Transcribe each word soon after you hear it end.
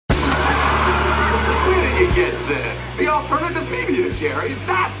Nobody gets this. The alternative media, Jerry.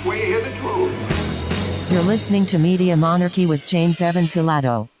 That's where you hear the truth. You're listening to Media Monarchy with James Evan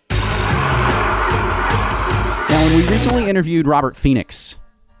Pilato. Now, when we recently interviewed Robert Phoenix,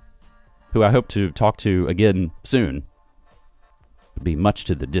 who I hope to talk to again soon, would be much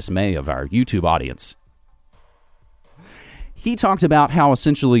to the dismay of our YouTube audience, he talked about how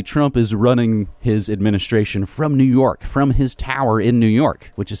essentially Trump is running his administration from New York, from his tower in New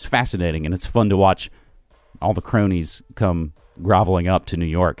York, which is fascinating, and it's fun to watch all the cronies come groveling up to New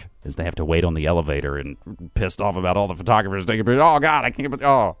York as they have to wait on the elevator and pissed off about all the photographers taking pictures. Oh, God, I can't...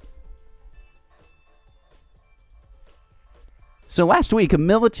 Oh. So last week, a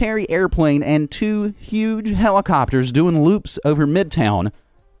military airplane and 2 huge helicopters doing loops over Midtown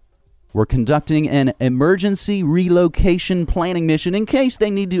were conducting an emergency relocation planning mission in case they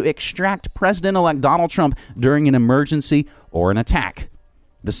need to extract President-elect Donald Trump during an emergency or an attack.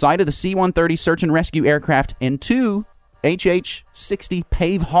 The sight of the C-130 search and rescue aircraft and 2 HH-60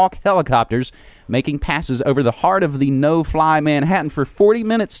 Pave Hawk helicopters making passes over the heart of the no-fly Manhattan for 40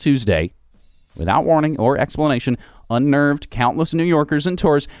 minutes Tuesday, without warning or explanation, unnerved countless New Yorkers and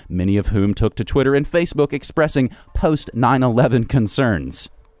tourists, many of whom took to Twitter and Facebook expressing post-9/11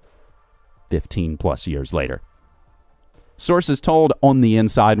 concerns 15-plus years later. Sources told On the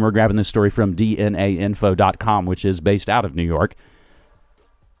Inside, and we're grabbing this story from DNAinfo.com, which is based out of New York.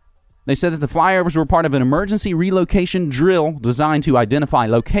 They said that the flyovers were part of an emergency relocation drill designed to identify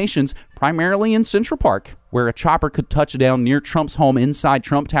locations, primarily in Central Park, where a chopper could touch down near Trump's home inside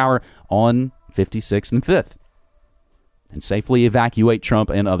Trump Tower on 56th and 5th, and safely evacuate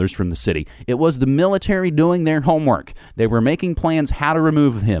Trump and others from the city. It was the military doing their homework. They were making plans how to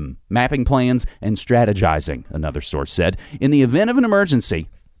remove him, mapping plans and strategizing, another source said. In the event of an emergency,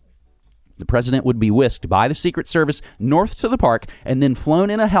 the president would be whisked by the Secret Service north to the park and then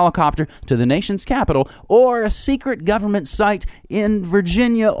flown in a helicopter to the nation's capital or a secret government site in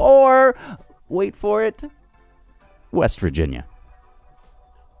Virginia or, wait for it, West Virginia.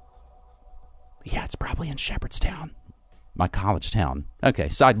 Yeah, it's probably in Shepherdstown, my college town. Okay,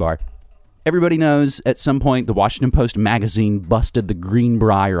 sidebar. Everybody knows at some point the Washington Post magazine busted the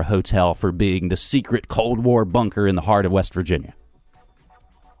Greenbrier Hotel for being the secret Cold War bunker in the heart of West Virginia.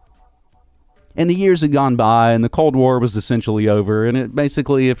 And the years had gone by, and the Cold War was essentially over, and it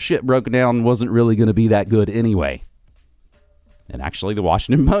basically, if shit broke down, wasn't really going to be that good anyway. And actually, the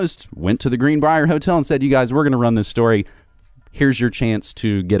Washington Post went to the Greenbrier Hotel and said, you guys, we're going to run this story. Here's your chance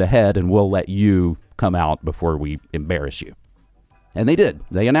to get ahead, and we'll let you come out before we embarrass you. And they did.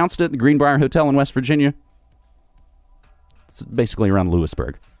 They announced it, the Greenbrier Hotel in West Virginia. It's basically around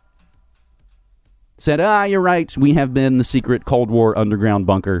Lewisburg. Said, you're right, we have been the secret Cold War underground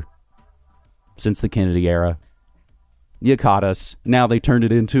bunker since the Kennedy era. You caught us. Now they turned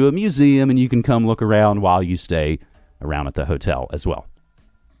it into a museum, and you can come look around while you stay around at the hotel as well.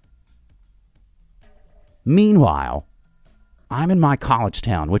 Meanwhile, I'm in my college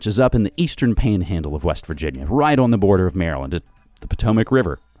town, which is up in the eastern panhandle of West Virginia, right on the border of Maryland, at the Potomac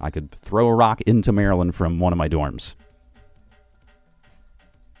River. I could throw a rock into Maryland from one of my dorms.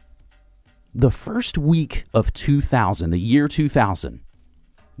 The first week of 2000, the year 2000,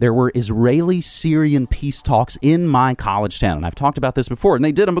 there were Israeli-Syrian peace talks in my college town. And I've talked about this before, and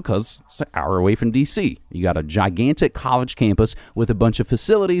they did them because it's an hour away from D.C. You got a gigantic college campus with a bunch of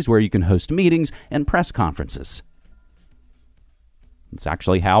facilities where you can host meetings and press conferences. It's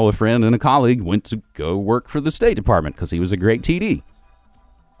actually how a friend and a colleague went to go work for the State Department because he was a great TD.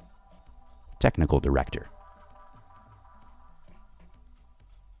 Technical director.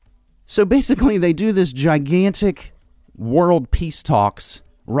 So basically, they do this gigantic world peace talks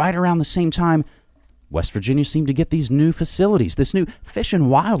right around the same time West Virginia seemed to get these new facilities, this new fish and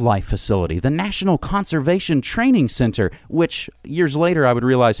wildlife facility, the National Conservation Training Center, which years later I would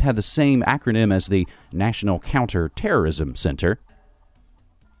realize had the same acronym as the National Counterterrorism Center.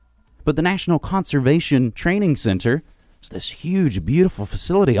 But the National Conservation Training Center is this huge, beautiful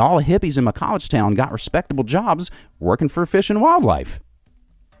facility. All the hippies in my college town got respectable jobs working for fish and wildlife.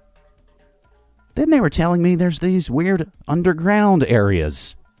 Then they were telling me there's these weird underground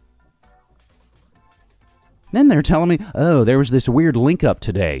areas. Then they're telling me, there was this weird link up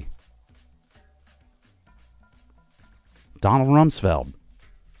today. Donald Rumsfeld.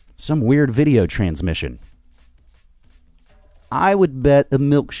 Some weird video transmission. I would bet a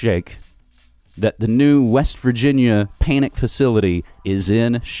milkshake that the new West Virginia panic facility is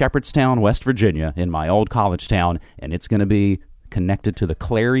in Shepherdstown, West Virginia, in my old college town, and it's going to be connected to the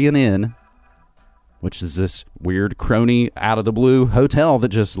Clarion Inn, which is this weird crony out-of-the-blue hotel that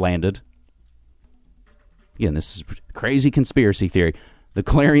just landed. Again, this is crazy conspiracy theory. The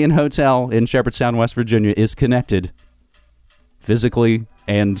Clarion Hotel in Shepherdstown, West Virginia is connected physically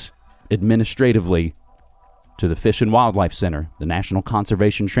and administratively to the Fish and Wildlife Center, the National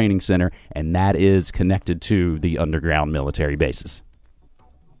Conservation Training Center, and that is connected to the underground military bases.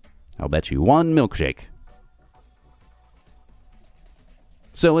 I'll bet you one milkshake.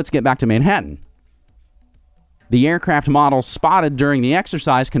 So let's get back to Manhattan. The aircraft models spotted during the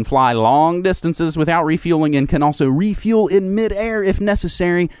exercise can fly long distances without refueling and can also refuel in midair if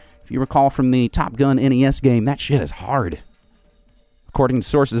necessary. If you recall from the Top Gun NES game, that shit is hard. According to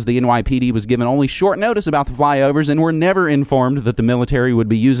sources, the NYPD was given only short notice about the flyovers and were never informed that the military would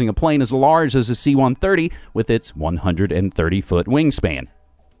be using a plane as large as a C-130 with its 130-foot wingspan.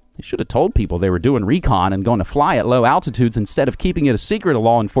 They should have told people they were doing recon and going to fly at low altitudes instead of keeping it a secret, a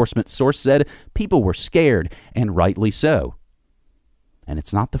law enforcement source said. People were scared, and rightly so. And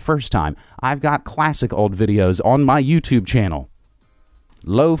it's not the first time. I've got classic old videos on my YouTube channel.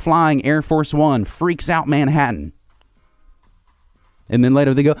 Low-flying Air Force One freaks out Manhattan. And then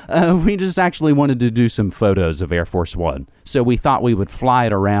later they go, we just actually wanted to do some photos of Air Force One, so we thought we would fly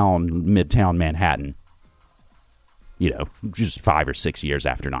it around Midtown Manhattan. You know, just 5 or 6 years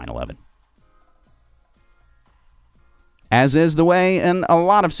after 9/11. As is the way in a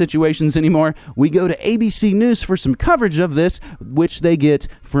lot of situations anymore, we go to ABC News for some coverage of this, which they get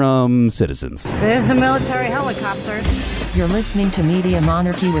from citizens. There's the military helicopters. You're listening to Media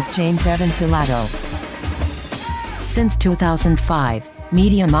Monarchy with James Evan Pilato. Since 2005,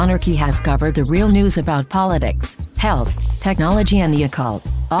 Media Monarchy has covered the real news about politics, health, technology, and the occult,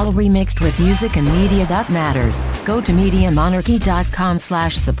 all remixed with music and media that matters. Go to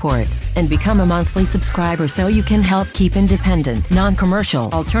MediaMonarchy.com/support and become a monthly subscriber so you can help keep independent, non-commercial,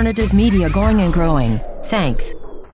 alternative media going and growing. Thanks.